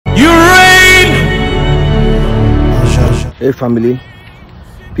Hey family,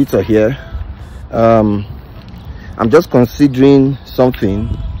 Peter here. I'm just considering something.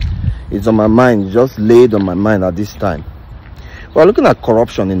 It's on my mind, just laid on my mind at this time. We're looking at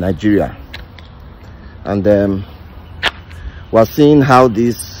corruption in Nigeria, and we're seeing how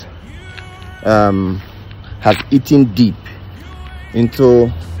this has eaten deep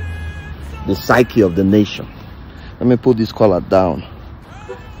into the psyche of the nation. Let me put this collar down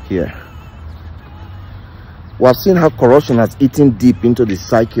here. We have seen how corruption has eaten deep into the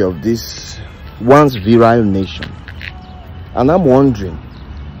psyche of this once virile nation. And I'm wondering,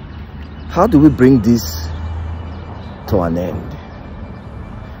 how do we bring this to an end?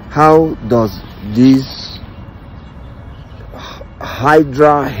 How does this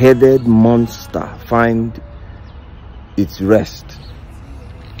hydra-headed monster find its rest?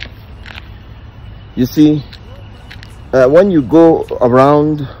 You see, when you go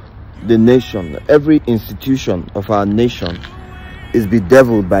around the nation, every institution of our nation is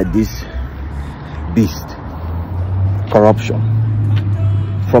bedeviled by this beast, corruption.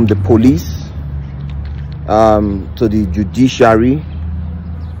 From the police to the judiciary,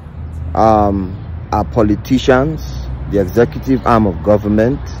 our politicians, the executive arm of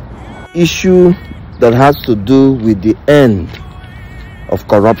government. Issue that has to do with the end of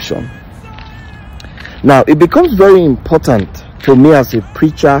corruption. Now, it becomes very important for me as a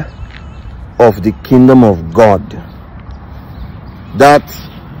preacher of the kingdom of God that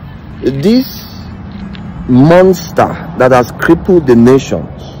this monster that has crippled the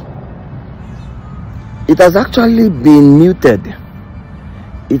nations, it has actually been muted.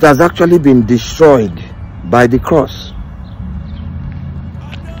 It has actually been destroyed by the cross.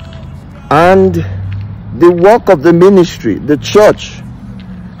 And the work of the ministry, the church,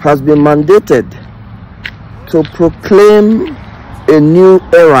 has been mandated to proclaim a new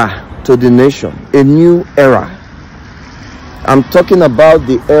era to the nation, a new era. I'm talking about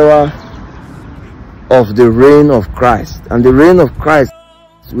the era of the reign of Christ, and the reign of Christ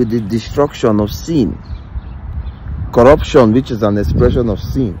with the destruction of sin, corruption, which is an expression of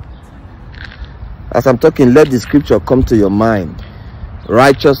sin. As I'm talking, let the scripture come to your mind.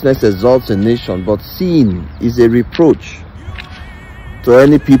 Righteousness exalts a nation, but sin is a reproach to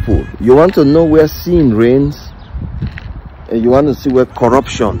any people. You want to know where sin reigns, and you want to see where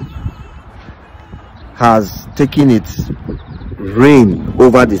corruption has taken its reign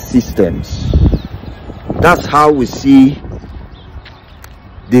over the systems. That's how we see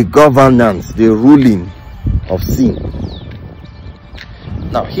the governance, the ruling of sin.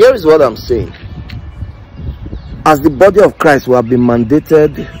 Now, here is what I'm saying. As the body of Christ, we have been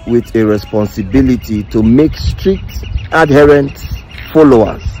mandated with a responsibility to make strict adherent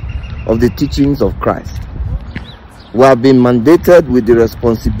followers of the teachings of Christ. We have been mandated with the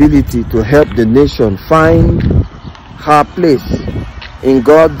responsibility to help the nation find her place in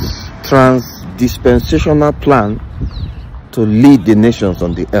God's trans-dispensational plan to lead the nations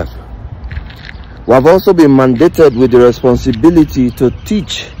on the earth. We have also been mandated with the responsibility to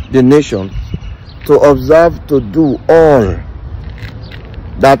teach the nations to observe, to do all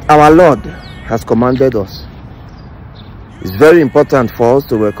that our Lord has commanded us. It's very important for us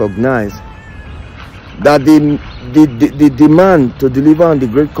to recognize that the demand to deliver on the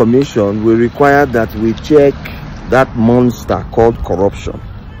Great Commission will require that we check that monster called corruption.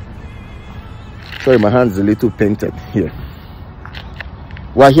 Sorry, my hand's a little painted here.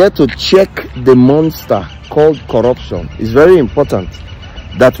 We're here to check the monster called corruption. It's very important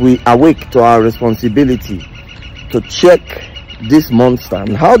that we awake to our responsibility to check this monster.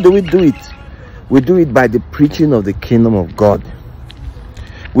 And how do we do it? We do it by the preaching of the kingdom of God.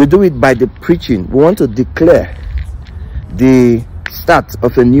 We do it by the preaching. We want to declare the start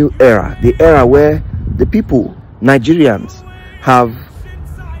of a new era, the era where the people, Nigerians, have,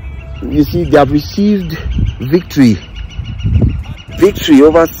 you see, they have received victory. Victory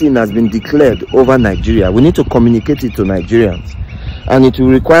over sin has been declared over Nigeria. We need to communicate it to Nigerians, and it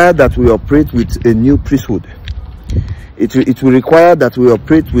will require that we operate with a new priesthood. It will require that we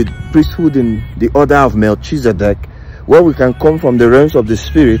operate with priesthood in the order of Melchizedek, where we can come from the realms of the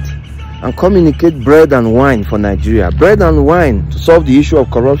spirit and communicate bread and wine for Nigeria. Bread and wine to solve the issue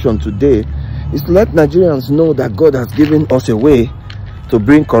of corruption today is to let Nigerians know that God has given us a way to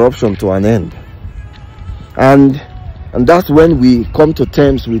bring corruption to an end. And that's when we come to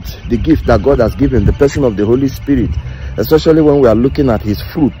terms with the gift that God has given, the person of the Holy Spirit, especially when we are looking at his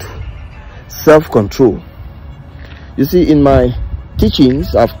fruit, self-control. You see, in my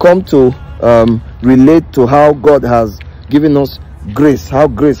teachings, I've come to relate to how God has given us grace, how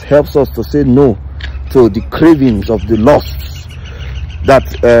grace helps us to say no to the cravings of the lusts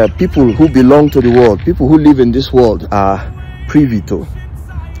that people who belong to the world, people who live in this world, are privy to.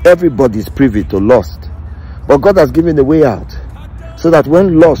 Everybody is privy to lust. But God has given a way out, so that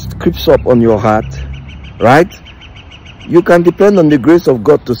when lust creeps up on your heart, right, you can depend on the grace of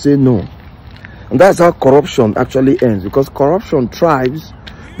God to say no. And that's how corruption actually ends, because corruption thrives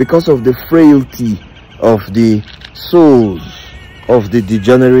because of the frailty of the souls of the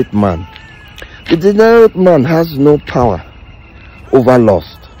degenerate man. The degenerate man has no power over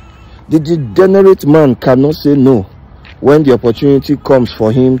lust. The degenerate man cannot say no when the opportunity comes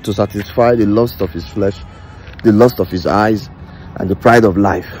for him to satisfy the lust of his flesh, the lust of his eyes, and the pride of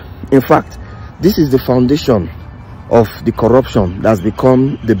life. In fact, this is the foundation of the corruption that's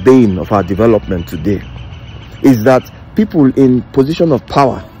become the bane of our development today. Is that people in position of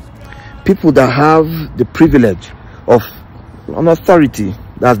power, people that have the privilege of an authority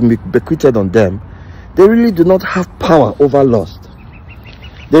that's been bequeathed on them, they really do not have power over lust.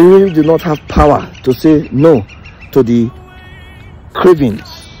 They really do not have power to say no to the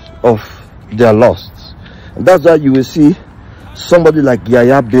cravings of their lusts. And that's why you will see somebody like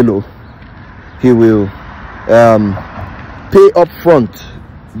Yaya Bello. He will pay up front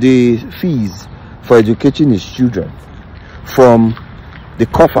the fees for educating his children from the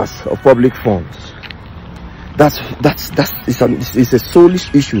coffers of public funds. It's a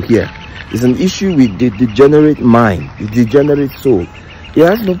soulish issue here. It's an issue with the degenerate mind, the degenerate soul. He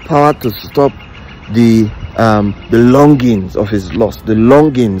has no power to stop the longings of his lust, the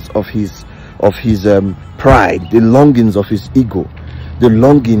longings of his pride, the longings of his ego, the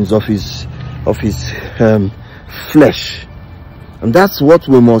longings of his flesh. And that's what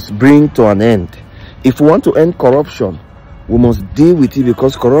we must bring to an end. If we want to end corruption, we must deal with it,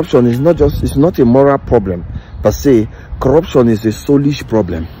 because corruption is it's not a moral problem per se. Corruption is a soulish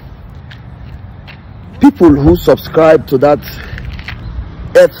problem. People who subscribe to that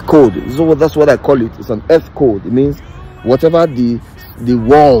earth code, so that's what I call it. It's an earth code. It means whatever the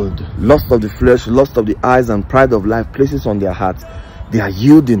world, lust of the flesh, lust of the eyes, and pride of life places on their hearts, they are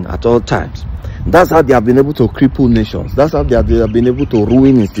yielding at all times. That's how they have been able to cripple nations. That's how they have been able to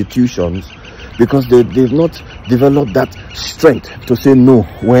ruin institutions, because they've not developed that strength to say no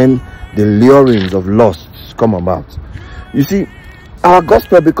when the lurings of lust come about. You see, our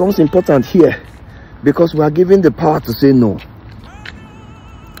gospel becomes important here because we are given the power to say no.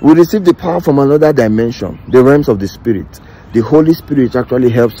 We receive the power from another dimension, the realms of the Spirit. The Holy Spirit actually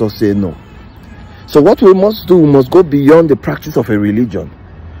helps us say no. So what we must do, we must go beyond the practice of a religion.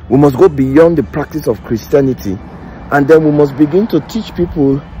 We must go beyond the practice of Christianity, and then we must begin to teach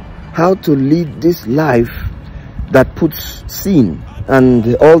people how to lead this life that puts sin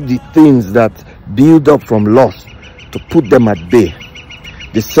and all the things that build up from lust, to put them at bay.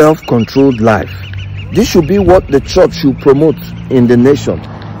 The self-controlled life. This should be what the church should promote in the nation.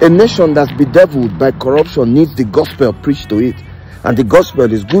 A nation that's bedeviled by corruption needs the gospel preached to it. And the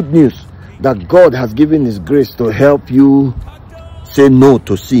gospel is good news that God has given his grace to help you say no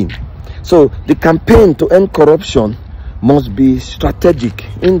to sin. So the campaign to end corruption must be strategic,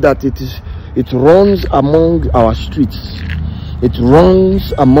 in that it runs among our streets. It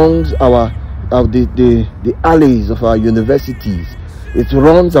runs amongst the alleys of our universities. It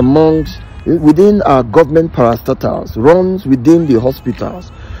runs within our government parastatals, runs within the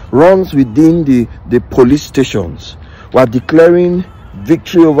hospitals, runs within the police stations. We are declaring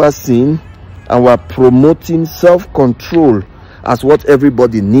victory over sin, and we are promoting self-control as what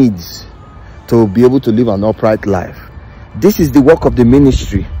everybody needs to be able to live an upright life. This is the work of the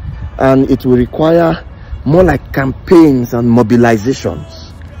ministry, and it will require more like campaigns and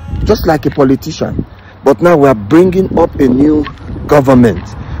mobilizations, just like a politician. But now we are bringing up a new government.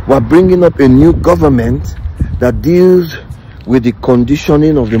 We are bringing up a new government that deals with the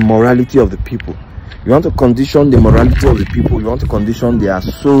conditioning of the morality of the people. You want to condition the morality of the people. You want to condition their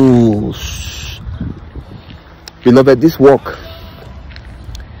souls. Beloved, this work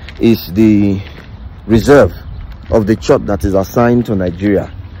is the reserve of the church that is assigned to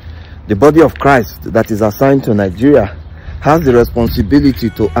Nigeria. The body of Christ that is assigned to Nigeria has the responsibility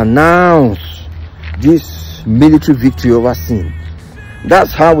to announce this military victory over sin.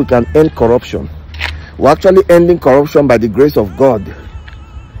 That's how we can end corruption. We're actually ending corruption by the grace of God.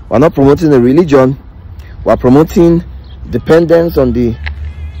 We're not promoting a religion. We're promoting dependence on the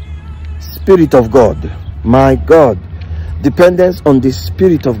Spirit of God. My God. Dependence on the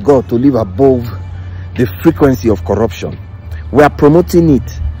Spirit of God to live above the frequency of corruption. We are promoting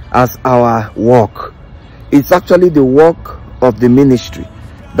it as our work. It's actually the work of the ministry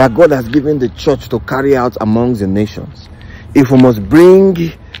that God has given the church to carry out amongst the nations. If we must bring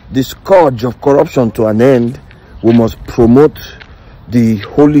the scourge of corruption to an end, we must promote the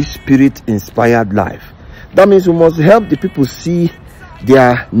Holy Spirit inspired life. That means we must help the people see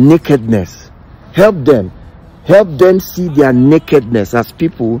their nakedness. Help them see their nakedness as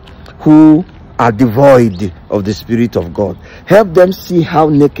people who are devoid of the Spirit of God. Help them see how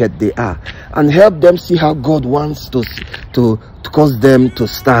naked they are, and help them see how God wants to cause them to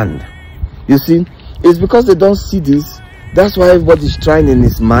stand. You see, it's because they don't see this. That's why everybody's trying in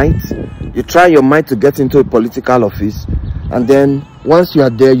his might. You try your might to get into a political office, and then once you are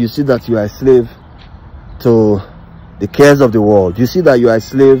there, you see that you are a slave to the cares of the world. You see that you are a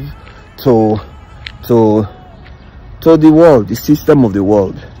slave to the world, the system of the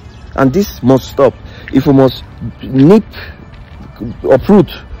world. And this must stop. If we must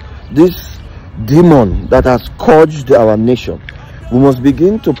uproot this demon that has scourged our nation, we must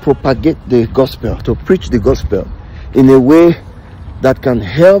begin to propagate the gospel, to preach the gospel in a way that can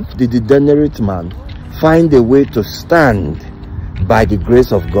help the degenerate man find a way to stand by the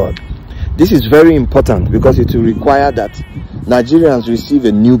grace of God. This is very important because it will require that Nigerians receive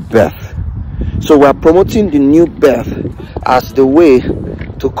a new birth. So we are promoting the new birth as the way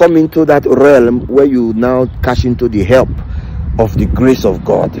to come into that realm where you now cash into the help of the grace of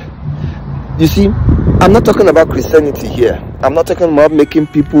God. You see, I'm not talking about Christianity here. I'm not talking about making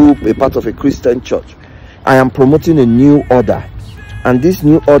people a part of a Christian church. I am promoting a new order, and this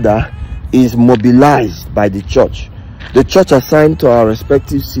new order is mobilized by the church. The church assigned to our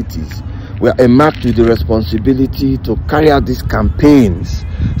respective cities, we are earmarked with the responsibility to carry out these campaigns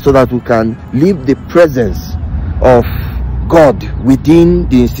so that we can leave the presence of God within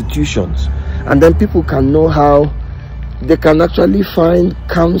the institutions, and then people can know how they can actually find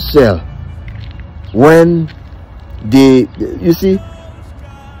counsel when they, you see,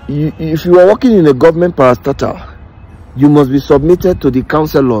 if you are working in a government parastatal, you must be submitted to the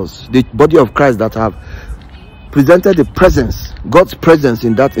counselors, the body of Christ that have presented the presence, God's presence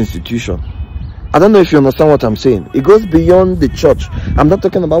in that institution. I don't know if you understand what I'm saying. It goes beyond the church. I'm not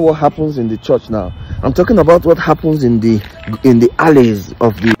talking about what happens in the church now. I'm talking about what happens in the alleys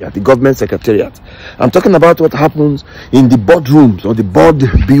of the government secretariat. I'm talking about what happens in the boardrooms or the board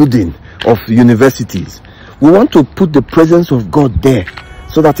building of universities. We want to put the presence of God there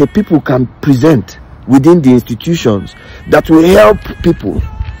so that the people can present within the institutions that will help people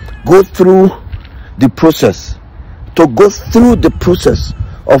go through the process,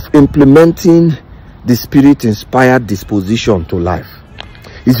 of implementing the Spirit-inspired disposition to life.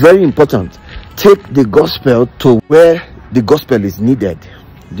 It's very important. Take the gospel to where the gospel is needed.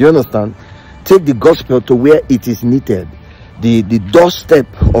 Do you understand? Take the gospel to where it is needed. The doorstep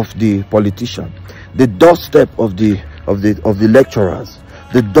of the politician, the doorstep of the lecturers,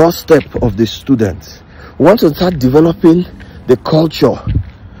 the doorstep of the students. We want to start developing the culture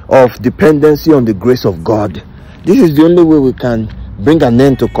of dependency on the grace of God. This is the only way we can bring an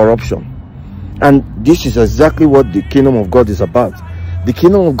end to corruption. And this is exactly what the kingdom of God is about. The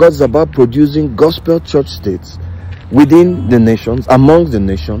kingdom of God is about producing gospel church states within the nations, amongst the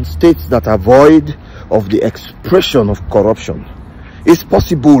nations, states that are void of the expression of corruption. It's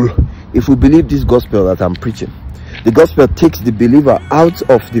possible if we believe this gospel that I'm preaching. The gospel takes the believer out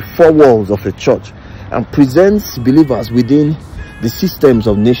of the four walls of a church and presents believers within the systems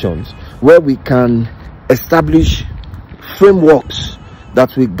of nations, where we can establish frameworks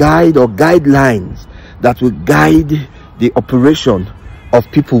that will guide, or guidelines that will guide the operation of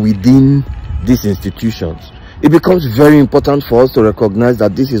people within these institutions. It becomes very important for us to recognize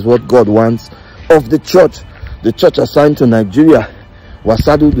that this is what God wants of the church. The church assigned to Nigeria was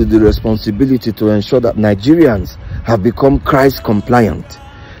saddled with the responsibility to ensure that Nigerians have become Christ compliant.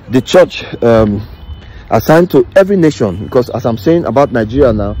 The church assigned to every nation, because as I'm saying about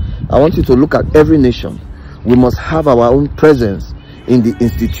Nigeria now, I want you to look at every nation. We must have our own presence in the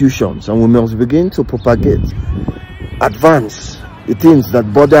institutions, and we must begin to propagate, advance the things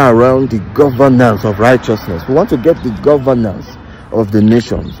that border around the governance of righteousness. We want to get the governance of the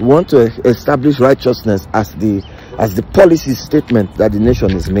nations. We want to establish righteousness as the policy statement that the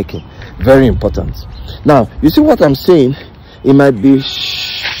nation is making. Very important. Now, you see what I'm saying? It might be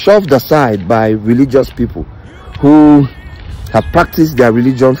shoved aside by religious people who have practiced their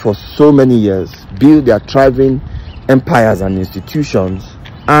religion for so many years, built their thriving empires and institutions,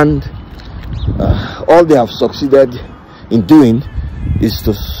 and all they have succeeded in doing is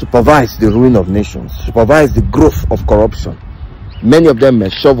to supervise the ruin of nations, supervise the growth of corruption. Many of them may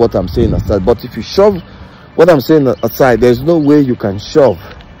shove what I'm saying aside, but if you shove what I'm saying aside, there's no way you can shove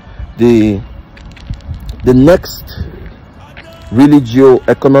the next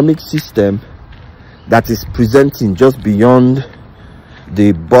religio-economic system that is presenting just beyond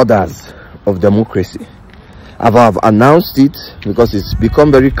the borders of democracy. I've announced it because it's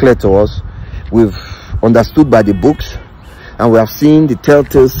become very clear to us. We've understood by the books, and we have seen the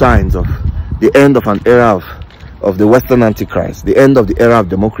telltale signs of the end of an era of the Western Antichrist, the end of the era of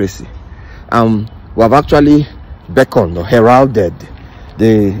democracy. We have actually beckoned or heralded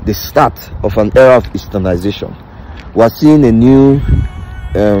the start of an era of Easternization. We are seeing a new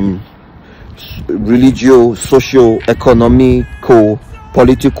religio, socio-economical,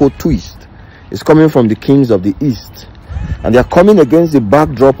 political twist. It's coming from the kings of the East, and they are coming against the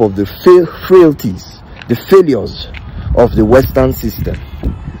backdrop of the frailties, the failures of the Western system.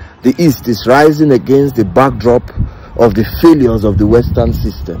 The East is rising against the backdrop of the failures of the Western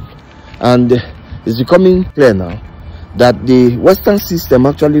system, and it's becoming clear now that the Western system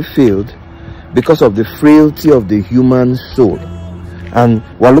actually failed because of the frailty of the human soul. And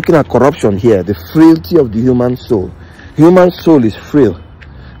we're looking at corruption here, the frailty of the human soul. Human soul is frail,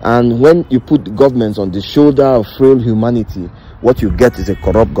 and when you put governments on the shoulder of frail humanity, what you get is a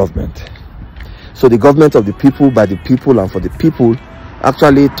corrupt government. So the government of the people, by the people, and for the people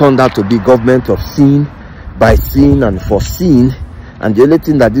actually turned out to be government of sin, by sin, and for sin. And the only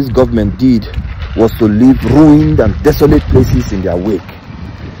thing that this government did was to leave ruined and desolate places in their wake.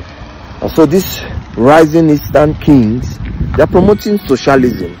 And so these rising Eastern kings, they are promoting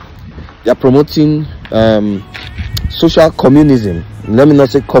socialism. They are promoting social communism. Let me not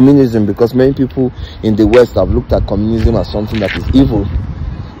say communism, because many people in the West have looked at communism as something that is evil.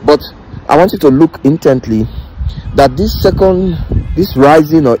 But I want you to look intently that this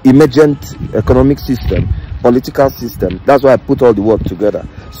rising or emergent economic system, political system, that's why I put all the word together: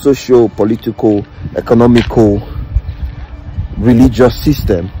 social, political, economical, religious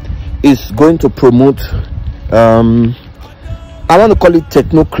system, is going to promote I want to call it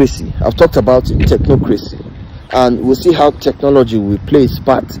technocracy. I've talked about technocracy, and we'll see how technology will play its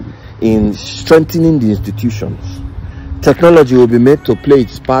part in strengthening the institutions. Technology will be made to play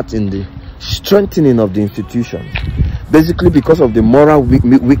its part in the strengthening of the institutions. Basically, because of the moral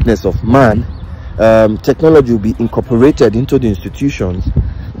weakness of man, technology will be incorporated into the institutions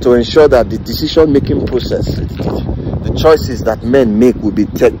to ensure that the decision-making process, the choices that men make, will be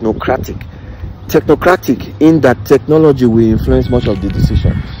technocratic. Technocratic in that technology will influence much of the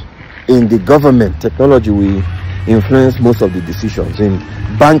decisions. In the government, technology will influence most of the decisions. In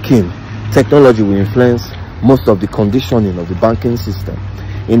banking, technology will influence most of the conditioning of the banking system.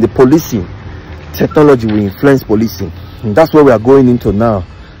 In the policing, technology will influence policing. And that's what we are going into now.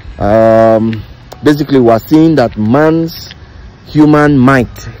 Basically, we are seeing that man's human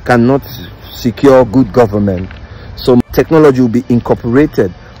might cannot secure good government. So technology will be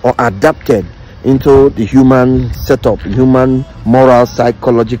incorporated or adapted into the human setup, human moral,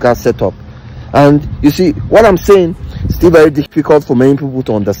 psychological setup. And you see, what I'm saying is still very difficult for many people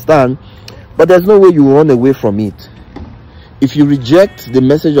to understand, but there's no way you run away from it. If you reject the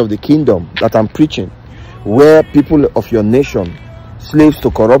message of the kingdom that I'm preaching, where people of your nation, slaves to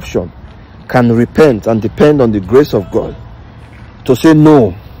corruption, can repent and depend on the grace of God to say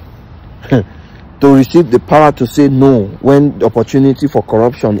no, to receive the power to say no when the opportunity for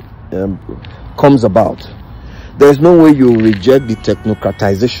corruption comes about, there's no way you will reject the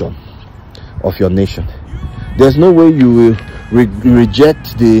technocratization of your nation. There's no way you will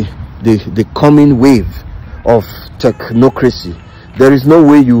reject the coming wave of technocracy. There is no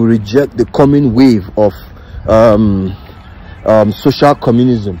way you will reject the coming wave of social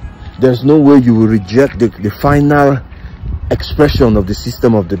communism. There's no way you will reject the final expression of the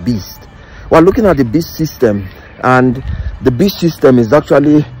system of the beast. We're looking at the beast system, and the beast system is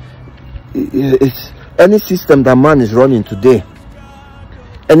actually any system that man is running today,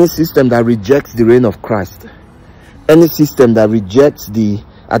 any system that rejects the reign of Christ, any system that rejects the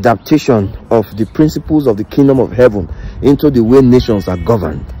adaptation of the principles of the kingdom of heaven into the way nations are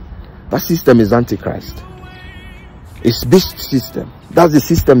governed. That system is Antichrist. It's beast system. That's the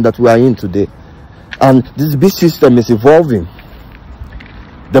system that we are in today. And this beast system is evolving.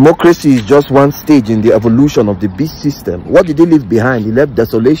 Democracy is just one stage in the evolution of the beast system. What did he leave behind? He left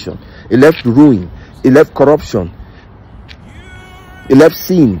desolation. He left ruin. He left corruption. He left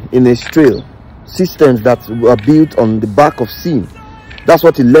sin in his trail. Systems that were built on the back of sin. That's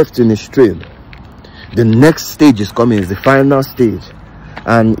what he left in his trail. The next stage is coming, is the final stage,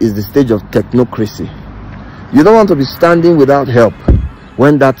 and is the stage of technocracy. You don't want to be standing without help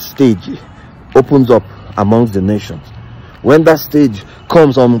when that stage opens up amongst the nations. When that stage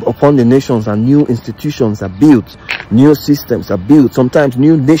comes upon the nations and new institutions are built, new systems are built, sometimes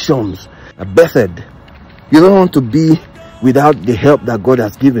new nations are birthed. You don't want to be without the help that God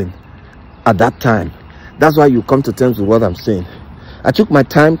has given at that time. That's why you come to terms with what I'm saying. I took my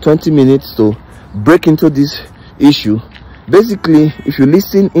time, 20 minutes, to break into this issue, basically, if you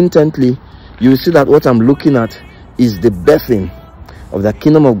listen intently, you will see that what I'm looking at is the birthing of the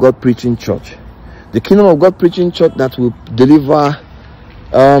Kingdom of God Preaching Church. The Kingdom of God Preaching Church that will deliver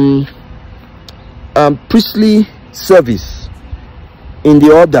priestly service in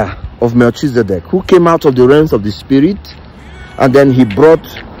the order of Melchizedek, who came out of the realms of the Spirit, and then he brought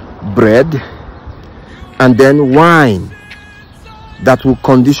bread and then wine that will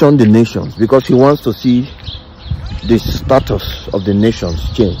condition the nations, because he wants to see the status of the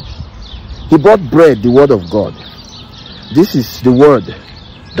nations change. He brought bread, the word of God. This is the word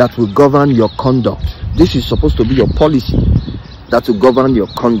that will govern your conduct. This is supposed to be your policy that will govern your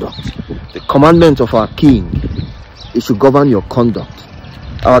conduct. The commandment of our King, it should govern your conduct.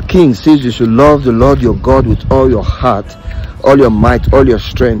 Our King says you should love the Lord your God with all your heart, all your might, all your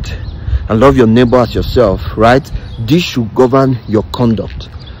strength, and love your neighbor as yourself, right? This should govern your conduct.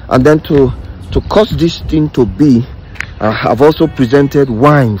 And then to cause this thing to be, I've also presented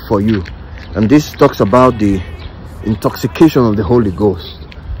wine for you. And this talks about the intoxication of the Holy Ghost.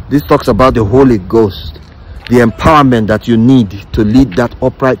 This talks about the Holy Ghost, the empowerment that you need to lead that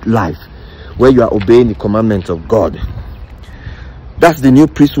upright life where you are obeying the commandments of God. That's the new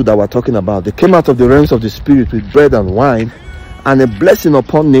priesthood that we're talking about. They came out of the realms of the Spirit with bread and wine, and a blessing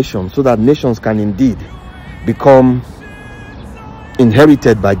upon nations, so that nations can indeed become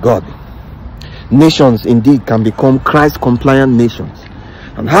inherited by God. Nations indeed can become Christ-compliant nations.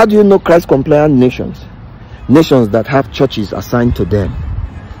 And how do you know Christ-compliant nations? Nations that have churches assigned to them.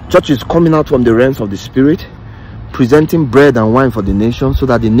 Churches coming out from the realms of the Spirit, presenting bread and wine for the nations, so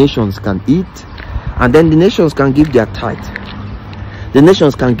that the nations can eat, and then the nations can give their tithe. The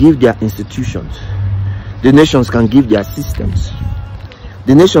nations can give their institutions. The nations can give their systems.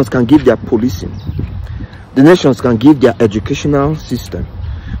 The nations can give their policing. The nations can give their educational system,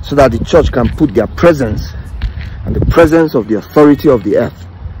 so that the church can put their presence and the presence of the authority of the earth,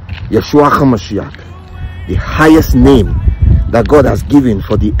 Yeshua HaMashiach, the highest name that God has given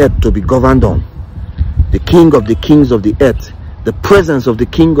for the earth to be governed on, the King of the kings of the earth. The presence of the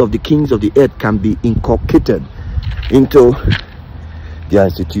King of the kings of the earth can be inculcated into their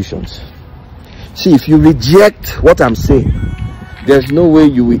institutions. See, if you reject what I'm saying, there's no way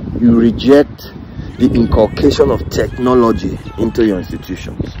you reject the inculcation of technology into your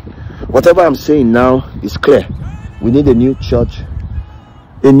institutions. Whatever I'm saying now is clear. We need a new church.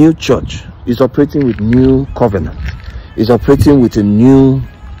 A new church is operating with new covenant. Is operating with a new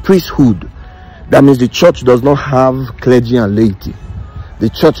priesthood. That means the church does not have clergy and laity. The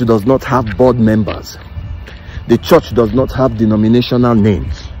church does not have board members. The church does not have denominational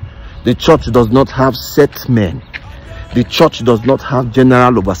names. The church does not have set men. The church does not have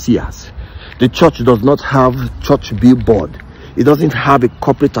general overseers. The church does not have church billboard. It doesn't have a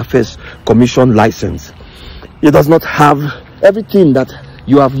corporate affairs commission license. It does not have everything that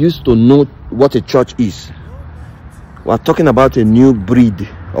you have used to know what a church is. We are talking about a new breed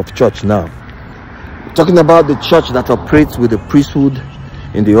of church now. We're talking about the church that operates with the priesthood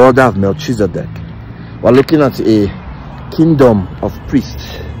in the order of Melchizedek. We're looking at a kingdom of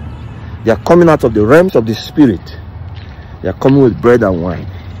priests. They are coming out of the realms of the Spirit. They are coming with bread and wine.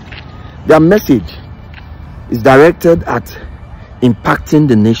 Their message is directed at impacting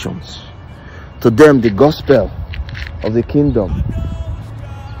the nations. To them, the gospel of the kingdom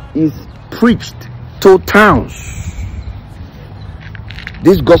is preached to towns.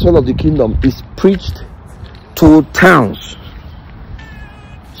 This gospel of the kingdom is preached to towns,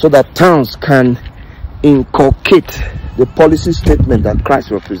 so that towns can inculcate the policy statement that Christ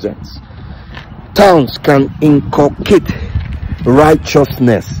represents. Towns can inculcate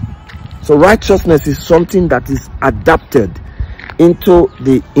righteousness. So righteousness is something that is adapted into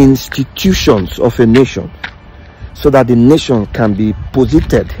the institutions of a nation, so that the nation can be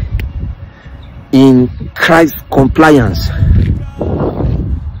posited in Christ compliance.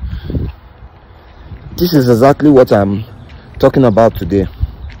 This is exactly what I'm talking about today.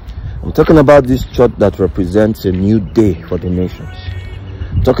 I'm talking about this church that represents a new day for the nations.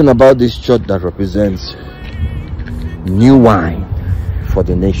 I'm talking about this church that represents new wine for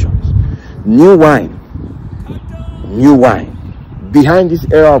the nations. New wine. New wine. Behind this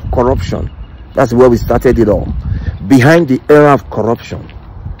era of corruption, that's where we started it all. Behind the era of corruption,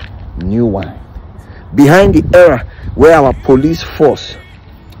 new wine. Behind the era where our police force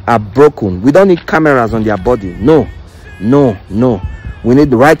are broken, we don't need cameras on their body. No, no, no. We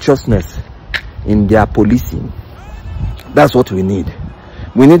need righteousness in their policing. That's what we need.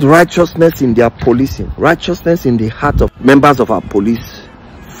 We need righteousness in their policing. Righteousness in the heart of members of our police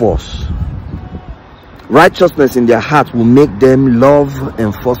force. Righteousness in their heart will make them law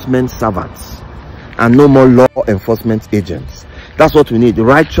enforcement servants. and no more law enforcement agents. That's what we need,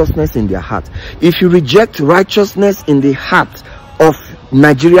 righteousness in their heart. If you reject righteousness in the heart of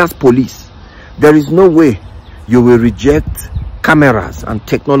Nigeria's police, there is no way you will reject cameras and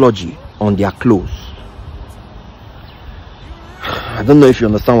technology on their clothes. I don't know if you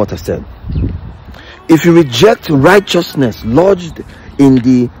understand what I said. If you reject righteousness lodged in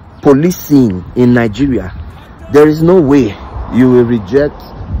the policing in Nigeria, there is no way you will reject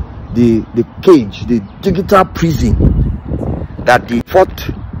the cage, the digital prison that the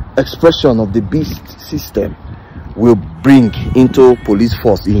fourth expression of the beast system will bring into police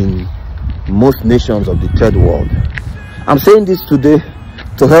force in most nations of the third world. I'm saying this today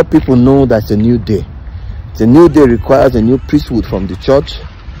to help people know that it's a new day. It's a new day, requires a new priesthood from the church,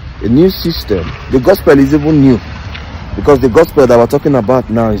 a new system. The gospel is even new, because the gospel that we're talking about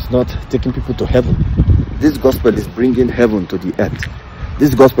now is not taking people to heaven. This gospel is bringing heaven to the earth.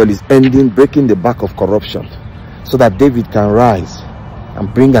 This gospel is breaking the back of corruption, so that David can rise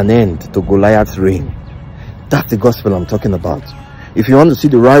and bring an end to Goliath's reign. That's the gospel I'm talking about. If you want to see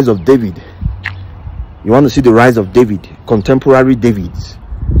the rise of David, contemporary Davids,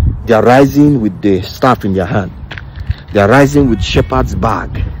 they are rising with the staff in their hand. They are rising with shepherd's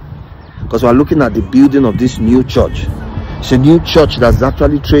bag. Because we are looking at the building of this new church. It's a new church that's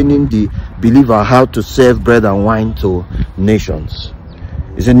actually training the believer how to serve bread and wine to nations.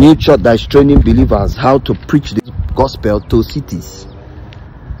 It's a new church that is training believers how to preach the gospel to cities.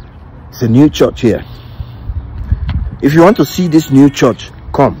 It's a new church here. If you want to see this new church,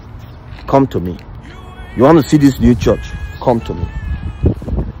 come to me. You want to see this new church, come to me.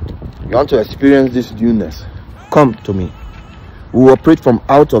 You want to experience this newness, come to me. We will operate from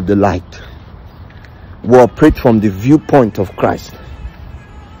out of the light. We will operate from the viewpoint of Christ.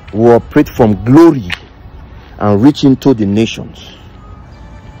 We will operate from glory and reach into the nations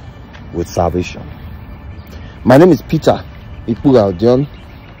with salvation. My name is Peter Ipugaldion.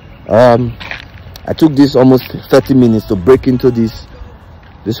 I took this almost 30 minutes to break into this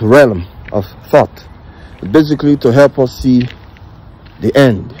realm of thought, basically to help us see the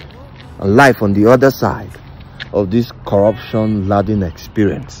end and life on the other side of this corruption-laden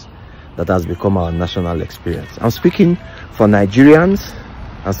experience that has become our national experience. I'm speaking for Nigerians.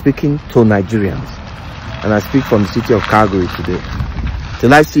 I'm speaking to Nigerians, and I speak from the city of Calgary today.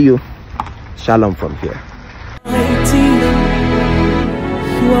 Till I see you, shalom from here. Mighty,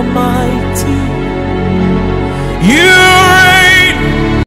 you are mighty. You